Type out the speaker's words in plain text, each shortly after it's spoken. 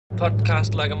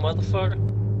Podcast like a motherfucker.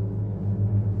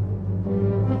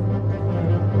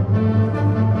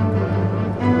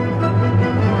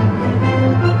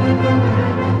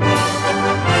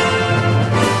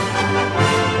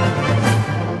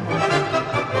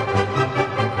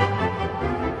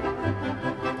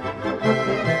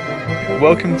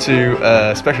 Welcome to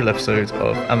a special episode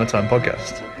of Hammer Time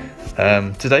Podcast.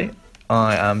 Today,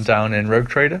 I am down in Rogue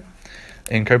Trader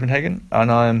in Copenhagen,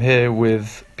 and I am here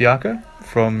with Bjarke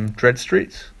from Dread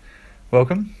Streets.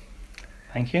 Welcome.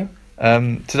 Thank you.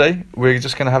 Today, we're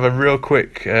just going to have a real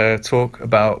quick talk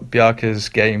about Bjarke's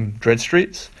game Dread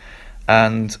Streets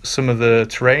and some of the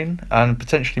terrain and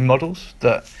potentially models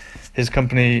that his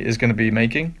company is going to be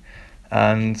making,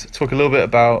 and talk a little bit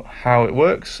about how it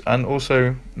works, and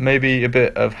also maybe a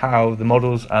bit of how the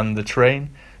models and the terrain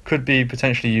could be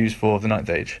potentially used for the Ninth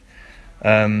Age.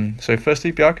 So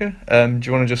firstly, Bjarke, do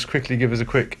you want to just quickly give us a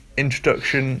quick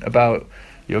introduction about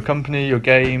your company, your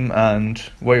game, and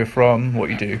where you're from, what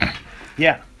you do?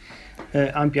 Yeah,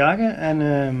 I'm Bjarke,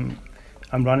 and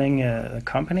I'm running a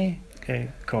company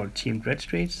called Team Dread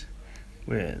Streets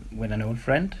with an old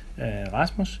friend,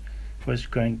 Rasmus, who is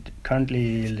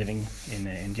currently living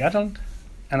in Jutland,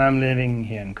 and I'm living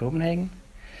here in Copenhagen.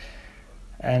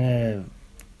 And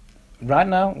right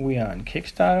now we are on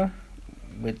Kickstarter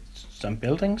with some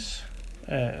buildings,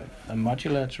 a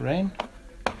modular terrain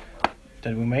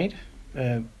that we made,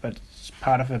 but it's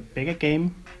part of a bigger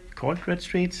game called Dread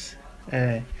Streets,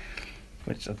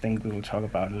 which I think we will talk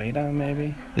about later,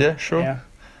 maybe. Yeah, sure. Yeah.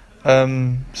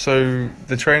 So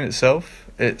the terrain itself,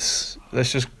 let's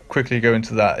just quickly go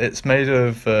into that. It's made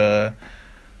of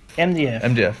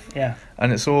MDF. Yeah.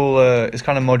 And it's all it's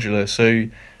kind of modular, so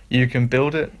you can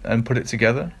build it and put it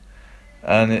together.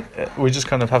 And we just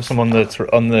kind of have some on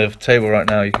the table right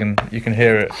now. You can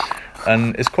hear it,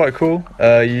 and it's quite cool.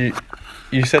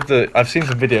 You said that I've seen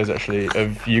some videos actually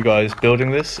of you guys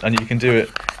building this, and you can do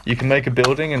it. You can make a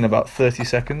building in about 30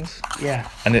 seconds. Yeah.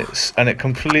 And it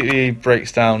completely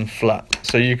breaks down flat.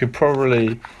 So you could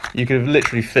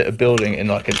literally fit a building in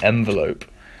like an envelope.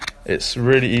 It's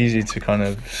really easy to kind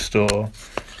of store,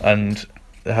 and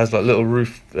it has like little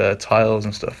roof tiles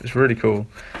and stuff. It's really cool.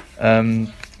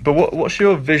 But what's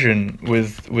your vision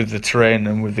with the terrain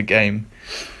and with the game?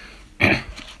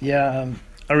 Yeah.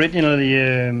 Originally,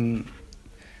 I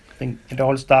think it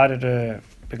all started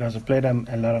because I played a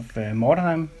lot of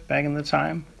Mordheim back in the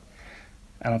time,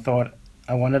 and I thought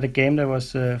I wanted a game that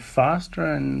was faster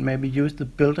and maybe use the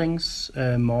buildings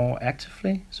more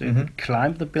actively, so you could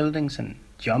climb the buildings and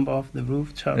jump off the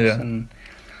rooftops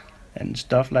and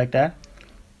stuff like that.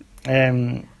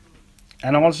 And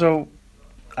also,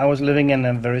 I was living in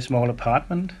a very small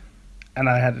apartment, and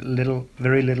I had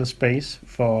very little space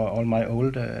for all my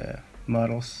old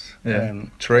models. Yeah,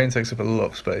 terrain takes up a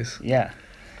lot of space. Yeah.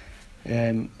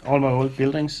 All my old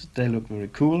buildings, they look very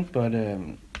cool, but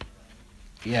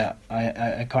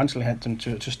I constantly had them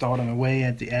to store them away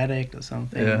at the attic or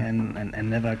something, and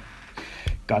never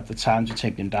got the time to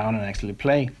take them down and actually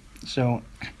play. So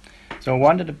I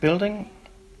wanted a building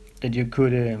that you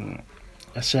could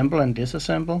assemble and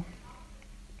disassemble,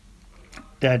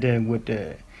 that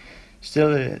would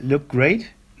still look great,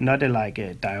 not like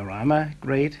a diorama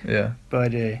great,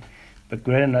 but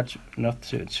great enough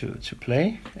to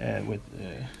play with,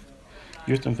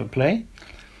 use them for play.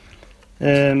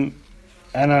 And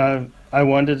I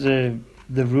wanted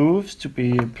the roofs to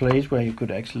be a place where you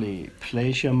could actually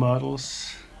place your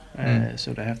models,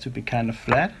 so they have to be kind of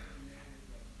flat.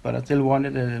 But I still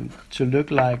wanted to look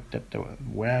like that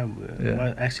where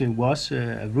actually was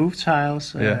roof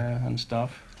tiles and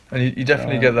stuff. And you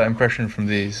definitely get that impression from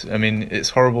these. I mean, it's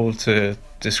horrible to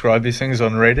describe these things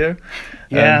on radio,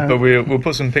 but we'll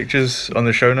put some pictures on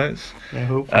the show notes. Yeah,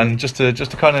 hopefully. And just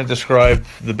to kind of describe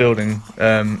the building,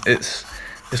 it's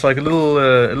like a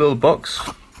little box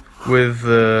with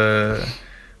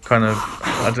kind of,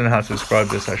 I don't know how to describe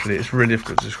this actually. It's really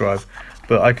difficult to describe,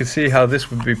 but I could see how this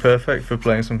would be perfect for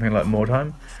playing something like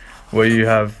Mordheim, where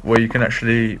you can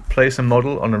actually place a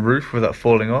model on a roof without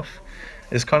falling off.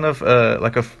 It's kind of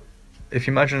like if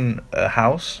you imagine a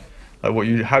house,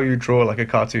 like how you draw like a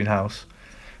cartoon house,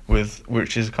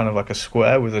 which is kind of like a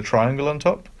square with a triangle on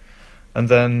top,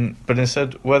 but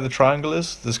instead where the triangle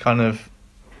is, there's kind of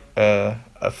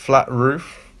a flat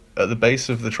roof at the base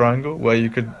of the triangle where you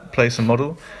could place a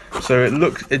model. So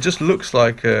it just looks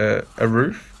like a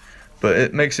roof, but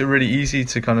it makes it really easy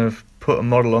to kind of put a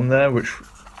model on there, which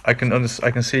I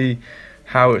can see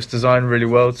how it's designed really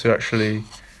well to actually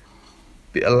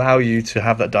allow you to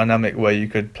have that dynamic where you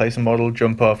could place a model,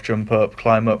 jump off, jump up,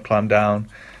 climb down.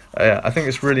 I think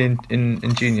it's really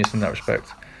ingenious in that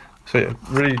respect. So yeah,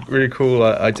 really cool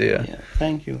idea. Yeah,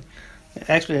 thank you.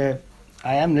 Actually,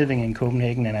 I am living in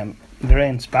Copenhagen, and I'm very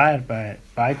inspired by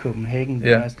Copenhagen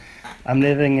because I'm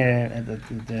living at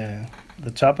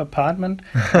the top apartment,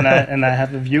 and I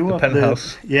have a view The of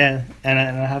penthouse. and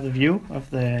I have a view of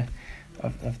the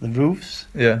roofs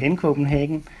in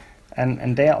Copenhagen,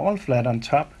 and they are all flat on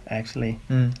top actually,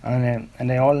 and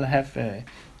they all have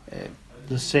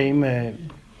the same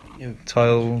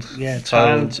tiled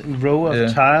row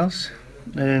of tiles,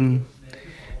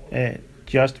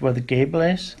 just where the gable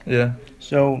is. Yeah.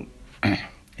 So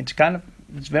it's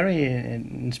very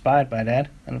inspired by that,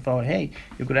 and I thought, hey,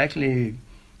 you could actually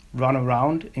run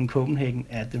around in Copenhagen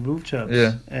at the rooftops,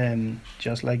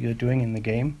 just like you're doing in the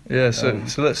game. Yeah. So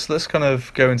let's kind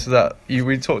of go into that.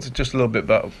 We talked just a little bit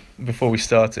about before we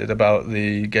started about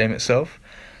the game itself.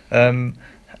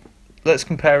 Let's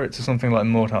compare it to something like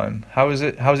Mordheim. How is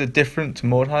it different to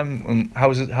Mordheim?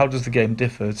 How does the game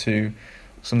differ to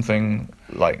something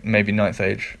like maybe Ninth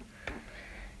Age?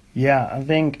 Yeah, I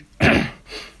think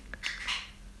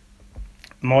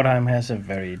Mordheim has a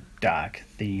very dark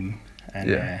theme,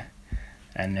 and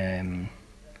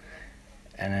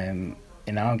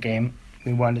in our game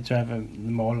we wanted to have a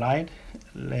more light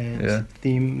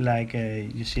theme, like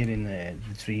you see it in the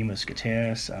Three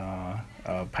Musketeers or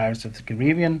Pirates of the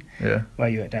Caribbean,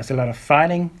 where there's a lot of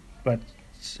fighting, but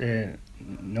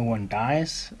no one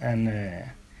dies, and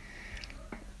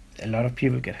a lot of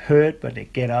people get hurt, but they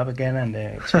get up again and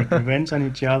they take revenge on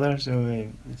each other. So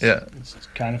it's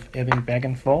kind of ebbing back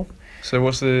and forth. So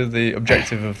what's the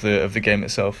objective of the game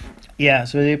itself? Yeah,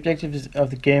 so the objective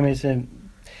of the game is,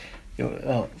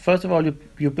 first of all,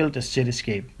 you build a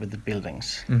cityscape with the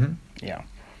buildings. Mm-hmm. Yeah,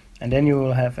 and then you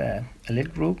will have a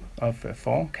little group of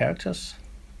 4 characters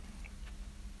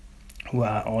who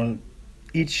are all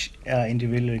each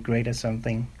individually great at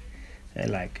something.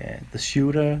 Like the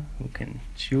shooter who can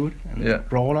shoot, and the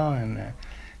brawler, and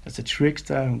there's a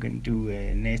trickster who can do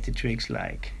nasty tricks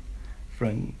like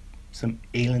throwing some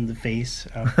ale in the face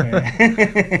of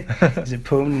his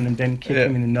opponent and then kick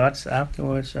him in the nuts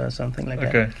afterwards or something like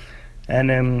that. And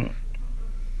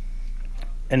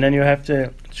then you have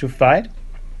to fight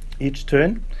each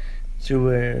turn.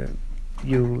 So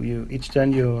each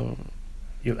turn you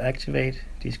activate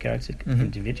these characters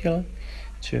individually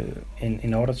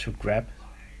in order to grab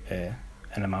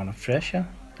an amount of treasure,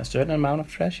 a certain amount of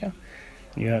treasure.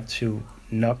 You have to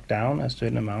knock down a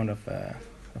certain amount of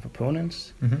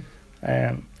opponents,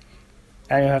 and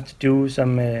you have to do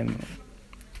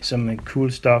some cool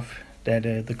stuff that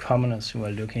the commoners who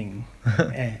are looking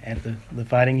at the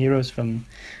fighting heroes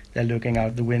they're looking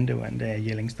out the window and they're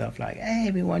yelling stuff like, "Hey,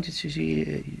 we wanted to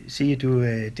see you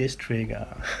do this trick or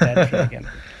that trick," and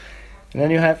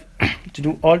then you have to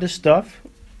do all this stuff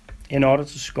in order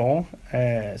to score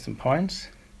some points,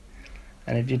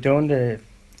 and if you don't do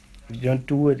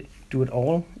it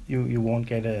all, you won't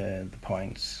get the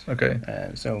points.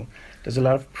 So there's a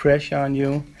lot of pressure on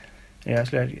you.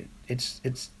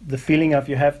 It's the feeling of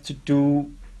you have to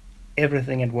do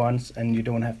everything at once, and you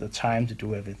don't have the time to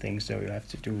do everything. So you have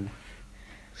to do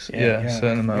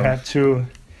certain amount. You have to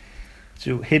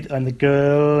hit on the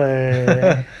girl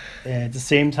at the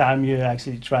same time you're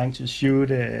actually trying to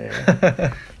shoot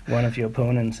one of your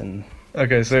opponents and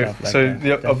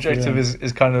the objective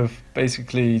is kind of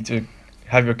basically to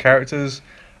have your characters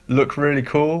look really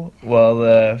cool while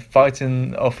they're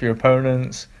fighting off your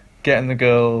opponents, getting the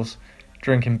girls,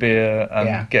 drinking beer,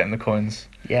 and getting the coins.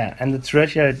 Yeah, and the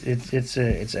treasure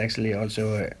it's actually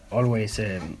also always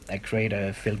a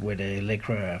crater filled with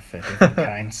liquor of different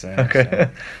kinds. So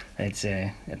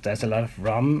there's a lot of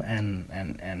rum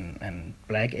and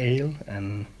black ale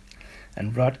and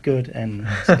rotgut and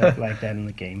stuff like that in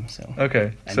the game. So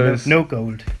no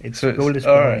gold. Gold is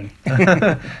boring.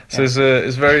 Right. So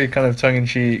it's very kind of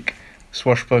tongue-in-cheek,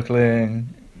 swashbuckling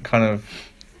kind of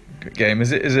game.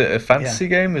 Is it a fantasy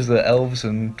game? Is there elves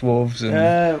and dwarves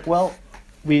and? Well,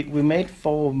 we made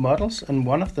 4 models, and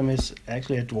one of them is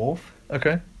actually a dwarf.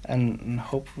 And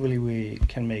hopefully we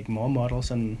can make more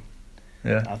models, and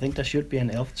I think there should be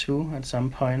an elf too at some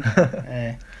point.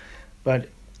 But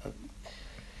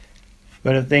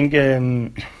I think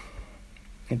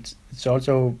it's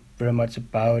also very much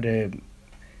about the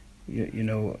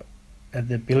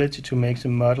ability to make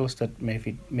some models that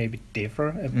maybe differ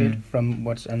a bit from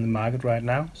what's on the market right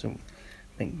now. So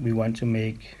I think we want to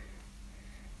make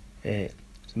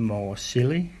some more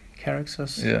silly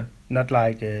characters. Not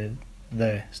like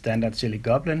the standard silly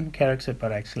goblin character,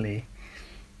 but actually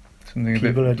something a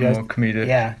bit more comedic.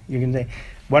 Yeah, you can say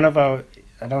one of our,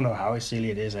 I don't know how silly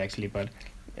it is actually, but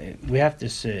we have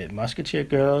this musketeer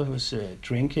girl who's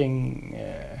drinking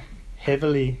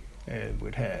heavily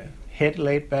with her head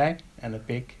laid back and a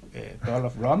big bottle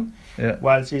of rum, Yeah.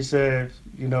 while she's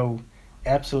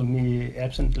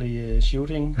absently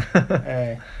shooting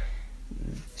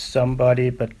somebody,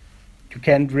 but you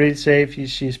can't really say if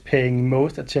she's paying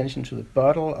most attention to the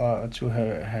bottle or to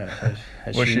her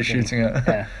What she's shooting at.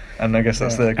 Yeah. And I guess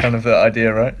that's the kind of the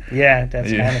idea, right? Yeah,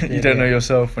 that's you, kind of you don't know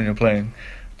yourself when you're playing.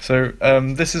 So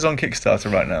this is on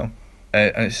Kickstarter right now.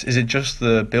 And is it just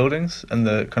the buildings and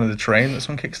the kind of the terrain that's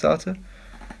on Kickstarter?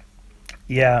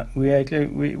 Yeah, we actually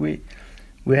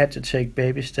we had to take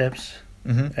baby steps.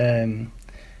 Mm-hmm.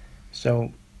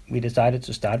 So we decided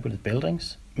to start with the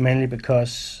buildings, mainly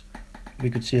because we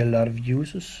could see a lot of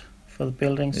uses for the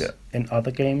buildings in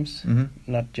other games,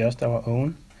 Mm-hmm. not just our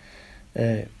own.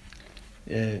 And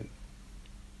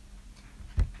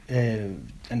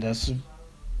there's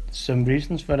some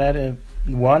reasons for that.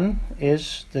 One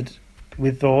is that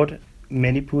we thought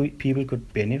many people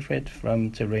could benefit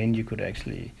from terrain you could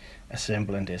actually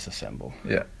assemble and disassemble.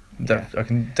 Yeah. I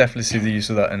can definitely see the use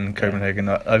of that in Copenhagen.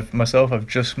 I've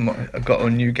just got a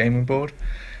new gaming board,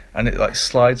 and it like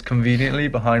slides conveniently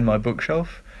behind my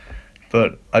bookshelf,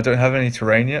 but I don't have any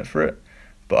terrain yet for it.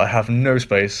 But I have no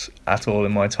space at all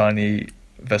in my tiny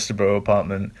Vesterbro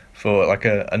apartment for like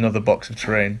another box of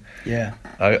terrain. Yeah.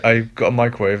 I've got a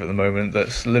microwave at the moment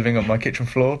that's living on my kitchen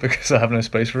floor because I have no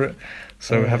space for it.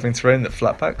 So having terrain that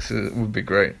flat packs would be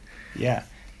great. Yeah,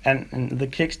 and the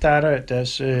Kickstarter,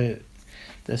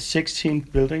 there's 16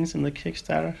 buildings in the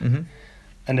Kickstarter, Mm-hmm.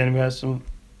 and then we have some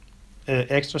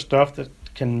extra stuff that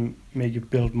can make you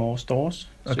build more stores.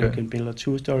 So you Okay. can build a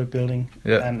 2-story building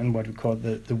and what we call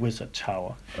the Wizard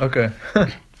Tower. Okay.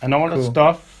 And all Cool. the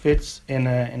stuff fits in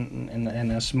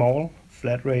a small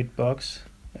flat rate box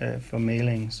for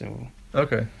mailing. So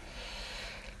Okay.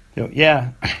 yeah,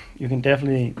 you can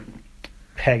definitely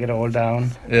pack it all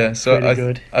down. Yeah, so Pretty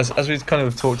good. as we've kind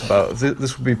of talked about,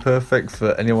 this would be perfect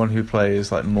for anyone who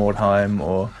plays like Mordheim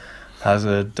or has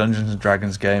a Dungeons and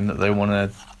Dragons game that they want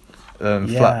to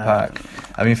flat pack.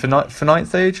 I mean, for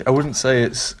Ninth Age, I wouldn't say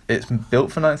it's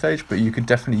built for Ninth Age, but you could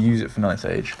definitely use it for Ninth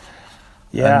Age.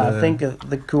 Yeah, And, I think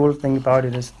the cool thing about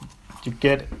it is you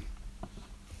get,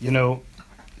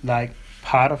 like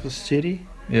part of a city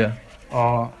Yeah,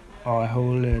 or a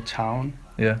whole town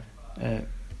yeah,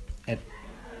 at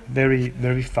very,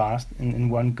 very fast in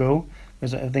one go.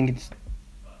 Because I think it's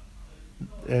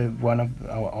one of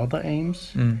our other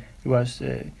aims was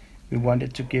we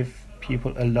wanted to give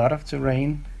people a lot of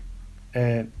terrain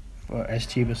for as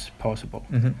cheap as possible.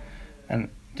 Mm-hmm. And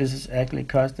this is actually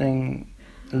costing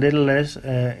a little less.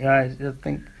 I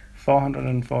think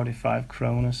 445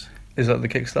 kroners. Is that the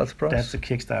Kickstarter price? That's the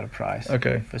Kickstarter price.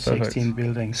 Okay, For perfect. 16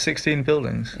 buildings. 16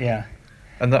 buildings. Yeah.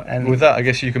 And with that, I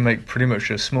guess you can make pretty much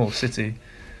a small city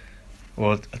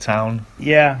or a town.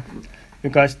 Yeah,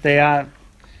 because they are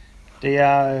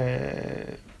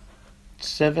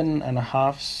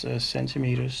 7.5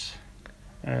 centimeters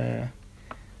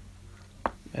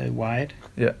wide.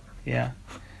 Yeah. Yeah.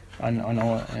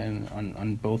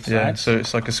 On both Yeah, sides. so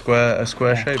it's like a square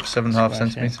shape, 7.5 Square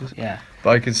centimeters. shape, yeah. But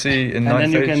I could see in And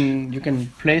Ninth then Age, you can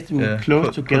place them yeah, close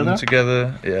put together. them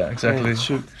together. Yeah, exactly.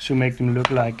 To make them look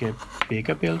like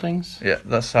bigger buildings. Yeah,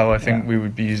 that's how I think Yeah. we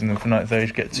would be using them for Ninth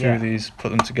Age. Get two Yeah. of these, put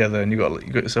them together, and you got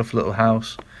yourself a little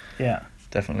house. Yeah.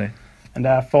 Definitely. And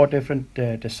there are 4 different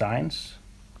designs,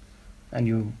 and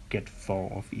you get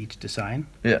 4 of each design.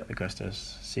 Yeah. Because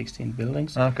there's 16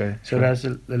 buildings. Okay. So there's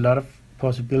a lot of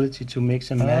possibility to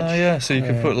mix and match. Yeah, so you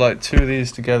could put like 2 of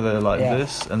these together like Yeah.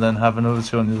 this, and then have another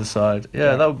 2 on the other side. Yeah,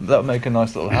 Yeah. that would make a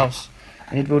nice little house.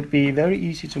 And it would be very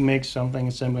easy to make something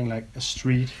resembling like a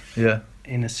street Yeah.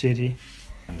 in a city.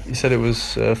 You said it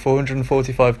was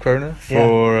 445 kroner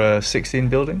for 16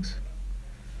 buildings.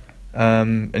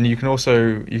 And you can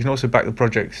also back the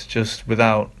project just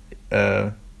without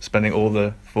spending all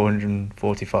the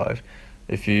 445.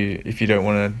 If you don't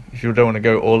want to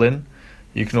go all in,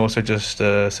 you can also just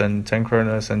send 10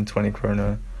 kroner, send 20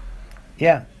 kroner.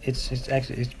 Yeah, it's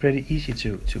pretty easy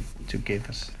to give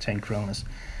us 10 kroners,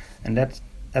 and that's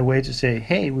a way to say,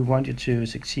 hey, we want you to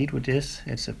succeed with this.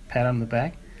 It's a pat on the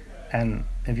back, and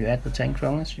if you add the 10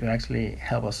 kroners, you actually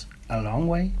help us a long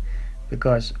way,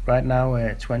 because right now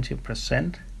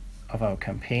 20% of our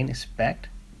campaign is backed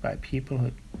by people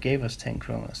who gave us 10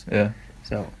 kroners. Yeah.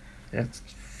 So that's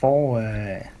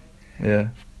 4.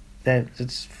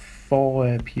 That's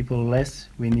 4 people less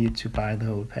we need to buy the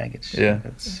whole package. Yeah.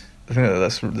 I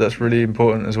think that's really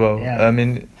important as well. Yeah. I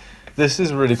mean, this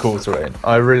is really cool terrain.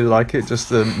 I really like it. Just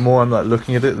the more I'm like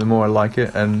looking at it, the more I like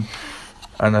it, and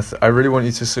I really want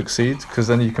you to succeed, because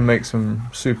then you can make some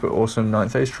super awesome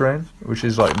Ninth Age terrain, which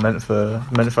is like meant for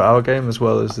our game as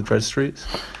well as the Dread Streets.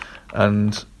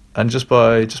 and just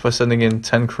by sending in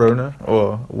 10 krona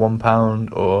or £1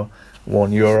 or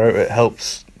 €1, it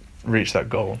helps reach that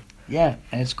goal. Yeah,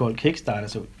 and it's called Kickstarter,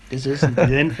 so this isn't the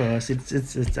end for us. It's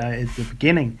the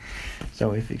beginning.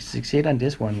 So if we succeed on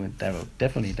this one, there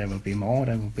will be more.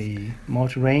 There will be more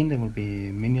terrain. There will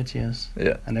be miniatures.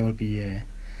 Yeah. And there will be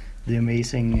the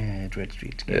amazing Dread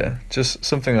Street game. Yeah, just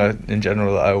something in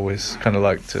general that I always kind of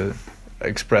like to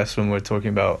express when we're talking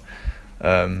about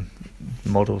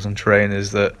models and terrain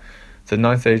is that the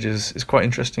Ninth Age is quite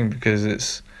interesting because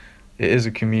it is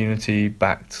a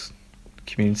community-backed,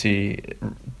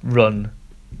 community-run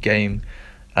game,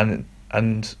 and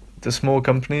the small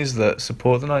companies that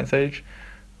support the Ninth Age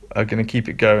are going to keep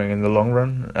it going in the long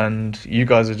run, and you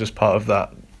guys are just part of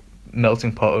that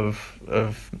melting pot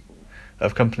of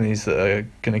companies that are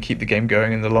going to keep the game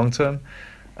going in the long term.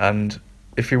 And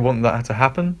if we want that to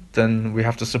happen, then we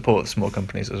have to support small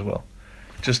companies as well.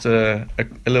 Just a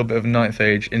little bit of Ninth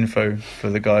Age info for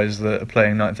the guys that are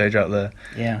playing Ninth Age out there.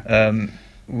 Yeah.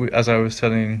 As I was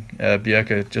telling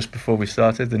Bjerke just before we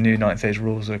started, the new Ninth Age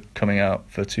rules are coming out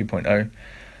for 2.0,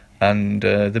 and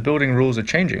the building rules are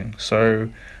changing. So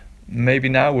maybe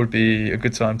now would be a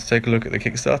good time to take a look at the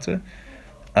Kickstarter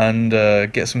and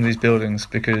get some of these buildings,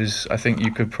 because I think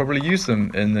you could probably use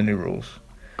them in the new rules,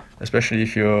 especially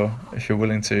if you're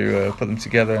willing to put them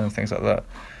together and things like that.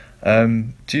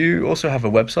 Do you also have a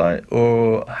website,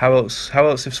 or how else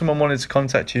if someone wanted to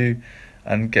contact you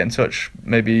and get in touch,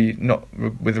 maybe not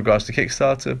with regards to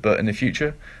Kickstarter, but in the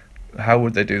future, how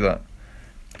would they do that?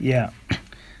 Yeah,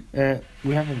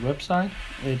 we have a website.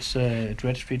 It's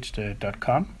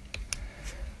dreadstreet.com,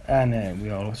 and we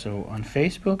are also on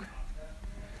Facebook.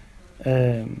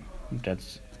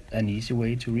 That's an easy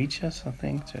way to reach us, I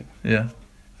think. Yeah.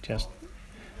 Just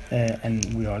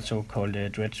and we also called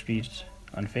Dread Street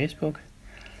on Facebook.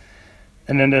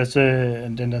 And then there's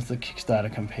the Kickstarter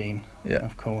campaign, yeah,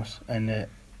 of course, and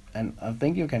I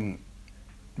think you can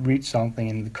read something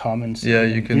in the comments. Yeah,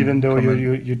 you can. Even though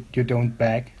you don't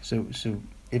back. So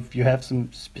if you have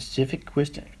some specific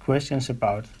questions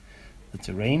about the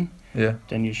terrain, yeah,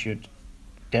 then you should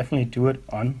definitely do it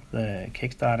on the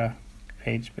Kickstarter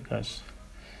page, because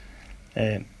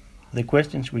the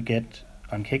questions we get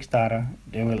on Kickstarter,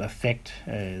 they will affect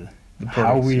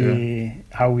how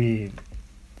we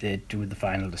do the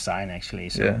final design, actually.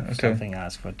 So if something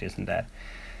asks for this and that,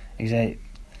 exactly.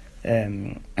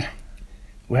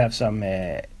 We have some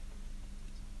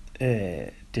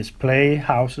display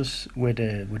houses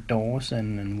with doors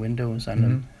and windows on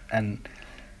them, and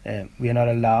we are not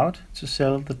allowed to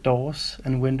sell the doors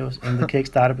and windows in the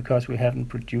Kickstarter because we haven't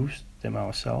produced them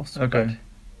ourselves. Okay.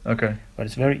 But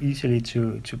it's very easily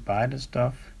to buy the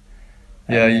stuff.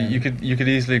 Yeah, you could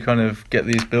easily kind of get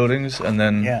these buildings and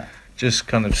then just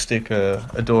kind of stick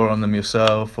a door on them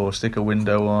yourself, or stick a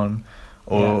window on,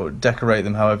 or decorate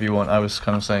them however you want. I was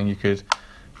kind of saying you could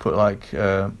put like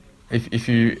if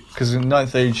you, because in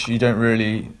Ninth Age you don't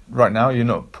really, right now you're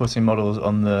not putting models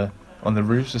on the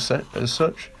roofs as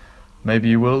such. Maybe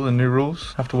you will, the new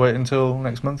rules. Have to wait until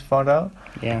next month to find out.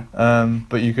 Yeah.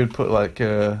 But you could put like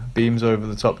beams over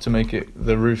the top to make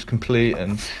the roofs complete,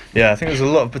 and I think there's a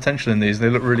lot of potential in these. They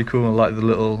look really cool. I like the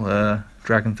little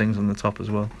dragon things on the top as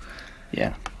well.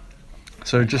 Yeah.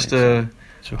 So just to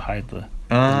hide the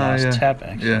last tab,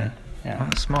 actually. Yeah.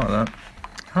 That's smart,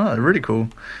 that. Really cool.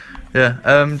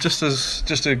 Yeah. Just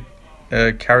to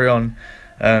carry on,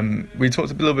 we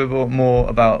talked a little bit more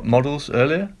about models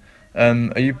earlier.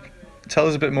 Tell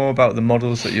us a bit more about the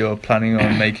models that you're planning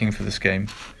on making for this game.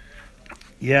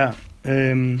 Yeah.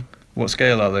 What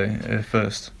scale are they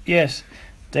first? Yes,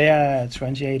 they are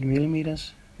 28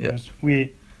 millimeters. Yeah.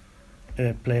 We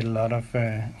played a lot of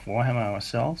Warhammer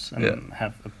ourselves and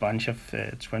have a bunch of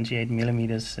 28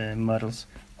 millimeters models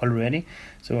already.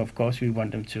 So of course we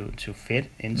want them to fit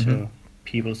into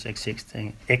people's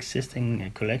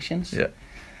existing collections. Yeah.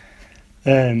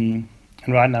 And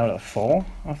right now there are 4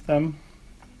 of them.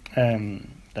 There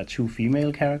are 2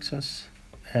 female characters,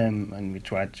 and we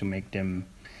tried to make them,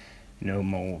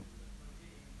 more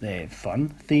fun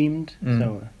themed.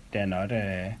 So they're not.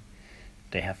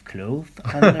 They have clothes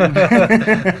on them.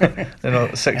 They're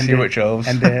not sexy witch elves.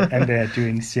 and they're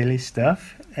doing silly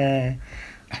stuff. And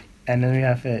then we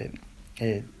have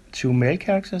 2 male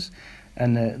characters,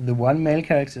 and the one male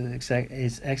character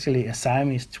is actually a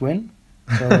Siamese twin.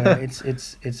 So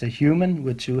it's a human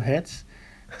with 2 heads.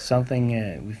 Something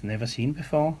we've never seen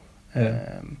before.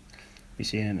 We've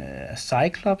seen a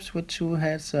cyclops with 2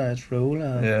 heads, a troll,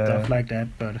 stuff like that,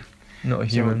 but not a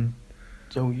human.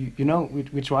 So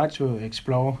we try to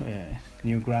explore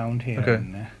new ground here. Okay.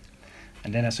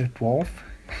 And then as a dwarf,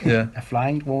 Yeah. a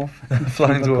flying dwarf.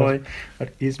 Flying people call dwarf. it.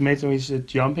 But he's made so he's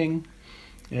jumping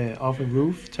off a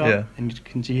rooftop, Yeah. and you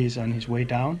can see he's on his way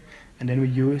down. And then we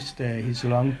used his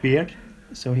long beard,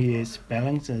 so he is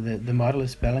balanced. The model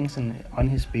is balancing on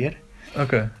his beard.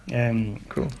 Okay.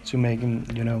 Cool. To make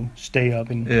him, stay up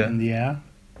in the air.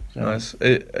 So. Nice.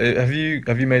 Have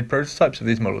you made prototypes of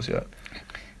these models yet?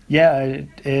 Yeah,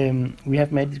 we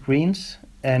have made the greens,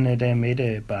 and they're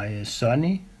made by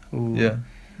Sonny,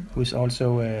 who's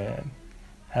also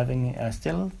having. I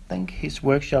still think his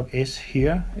workshop is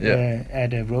here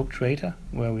at Rogue Trader,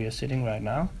 where we are sitting right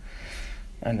now,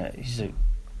 and he's a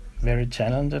very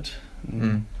talented.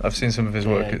 I've seen some of his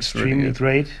work. It's extremely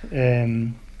really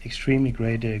good. Extremely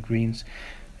great greens,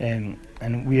 and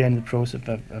we are in the process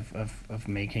of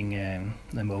making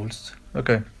the molds.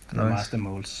 Okay, the nice. master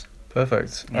molds.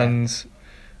 Perfect. Yeah.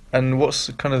 And what's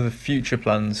kind of the future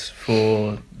plans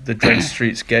for the Dread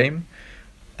Streets game,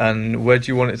 and where do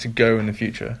you want it to go in the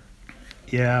future?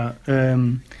 Yeah,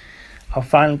 our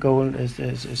final goal is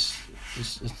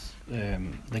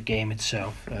the game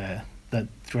itself, the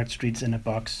Dread Streets in a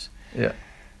box. Yeah.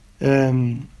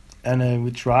 And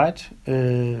we tried.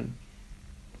 We've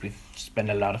spent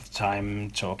a lot of time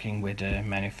talking with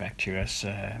manufacturers,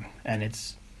 and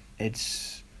it's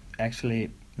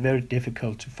actually very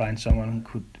difficult to find someone who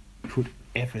could put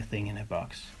everything in a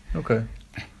box. Okay.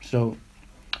 So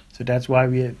that's why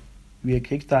we are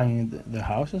kickstarting the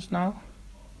houses now,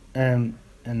 and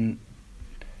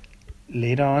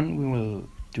later on we will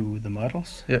do the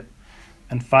models. Yeah.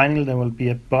 And finally there will be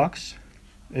a box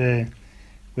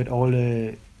with all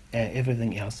the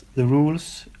everything else, the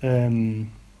rules, and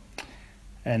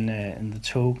the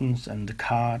tokens and the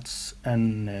cards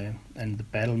and the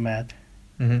battle mat.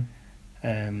 Mm-hmm.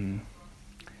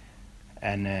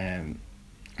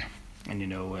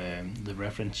 The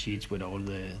reference sheets with all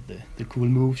the cool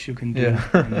moves you can do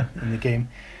in the game.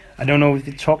 I don't know if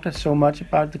you talked so much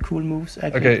about the cool moves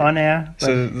actually on air.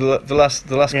 So the last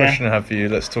question I have for you,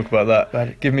 let's talk about that.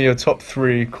 But give me your top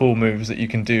 3 cool moves that you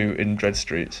can do in Dread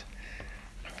Streets.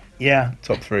 Yeah.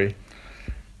 Top 3.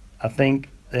 I think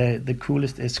the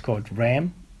coolest is called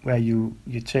Ram, where you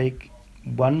take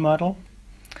one model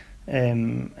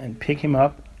and pick him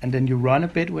up, and then you run a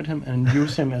bit with him and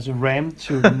use him as a ram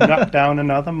to knock down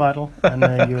another model,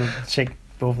 and you'll take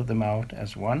both of them out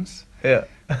as once. Yeah.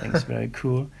 I think it's very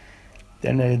cool.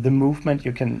 Then the movement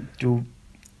you can do,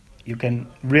 you can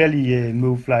really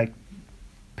move like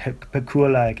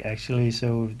parkour-like actually.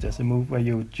 So there's a move where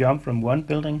you jump from one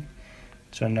building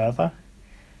to another,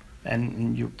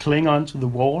 and you cling onto the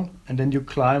wall, and then you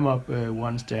climb up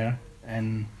one stair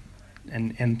and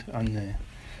end on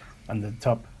the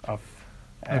top of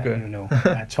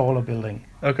a taller building.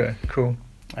 Okay, cool.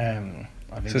 I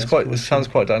think so it sounds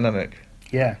quite dynamic.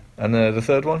 Yeah. And the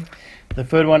third one? The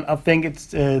third one, I think it's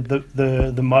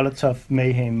the Molotov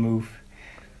Mayhem move.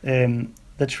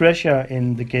 The treasure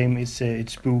in the game is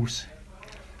it's booze,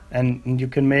 and you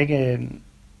can make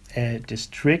this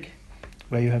trick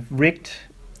where you have rigged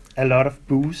a lot of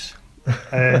booze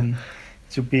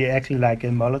to be actually like a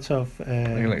Molotov, like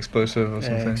an explosive or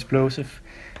something. Explosive,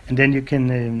 and then you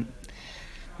can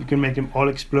make them all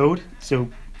explode. So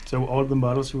all the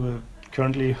models who are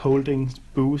currently holding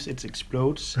booze, it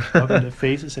explodes up in their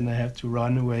faces, and they have to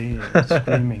run away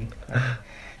screaming.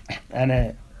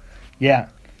 And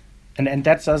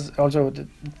that's also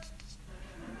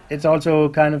it's also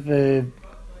kind of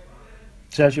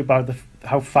tells you about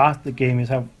how fast the game is,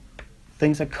 how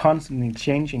things are constantly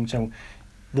changing. So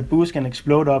the booze can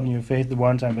explode up in your face the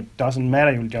one time, but it doesn't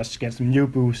matter. You'll just get some new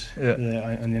booze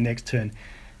on the next turn.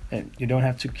 And you don't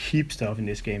have to keep stuff in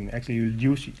this game. Actually,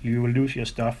 you will lose your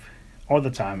stuff all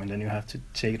the time, and then you have to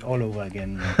take it all over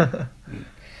again.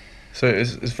 So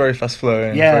it's very fast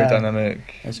flowing, very dynamic.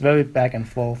 It's very back and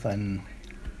forth, and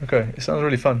okay, it sounds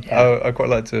really fun. Yeah. I quite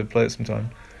like to play it sometime.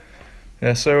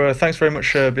 Yeah, so thanks very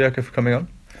much, Bjarke, for coming on.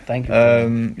 Thank you.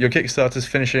 Your Kickstarter's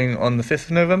finishing on the 5th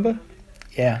of November.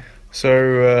 Yeah.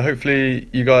 So hopefully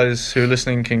you guys who are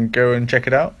listening can go and check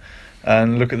it out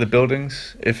and look at the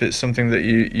buildings. If it's something that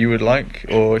you would like,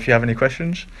 or if you have any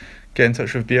questions, get in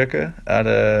touch with Bjarke at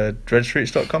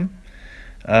dreadstreets.com.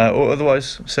 Or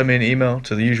otherwise, send me an email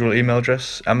to the usual email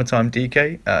address,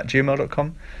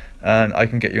 amatimedk@gmail.com, and I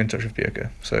can get you in touch with Bjarke.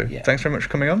 So thanks very much for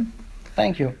coming on.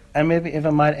 Thank you. And maybe if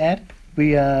I might add,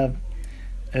 we are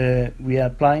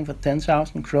applying for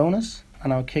 10,000 kroners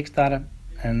on our Kickstarter,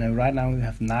 and right now we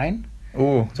have 9.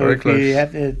 Oh, so very if close. we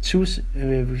have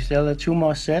we sell 2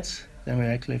 more sets, then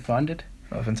we're actually funded.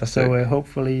 Oh, fantastic. So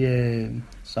hopefully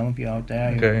some of you out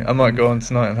there. Okay, I might go on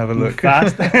tonight and have a look.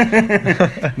 Move fast.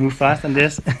 Move fast on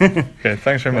this. Okay,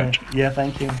 thanks very much. Yeah,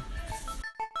 thank you.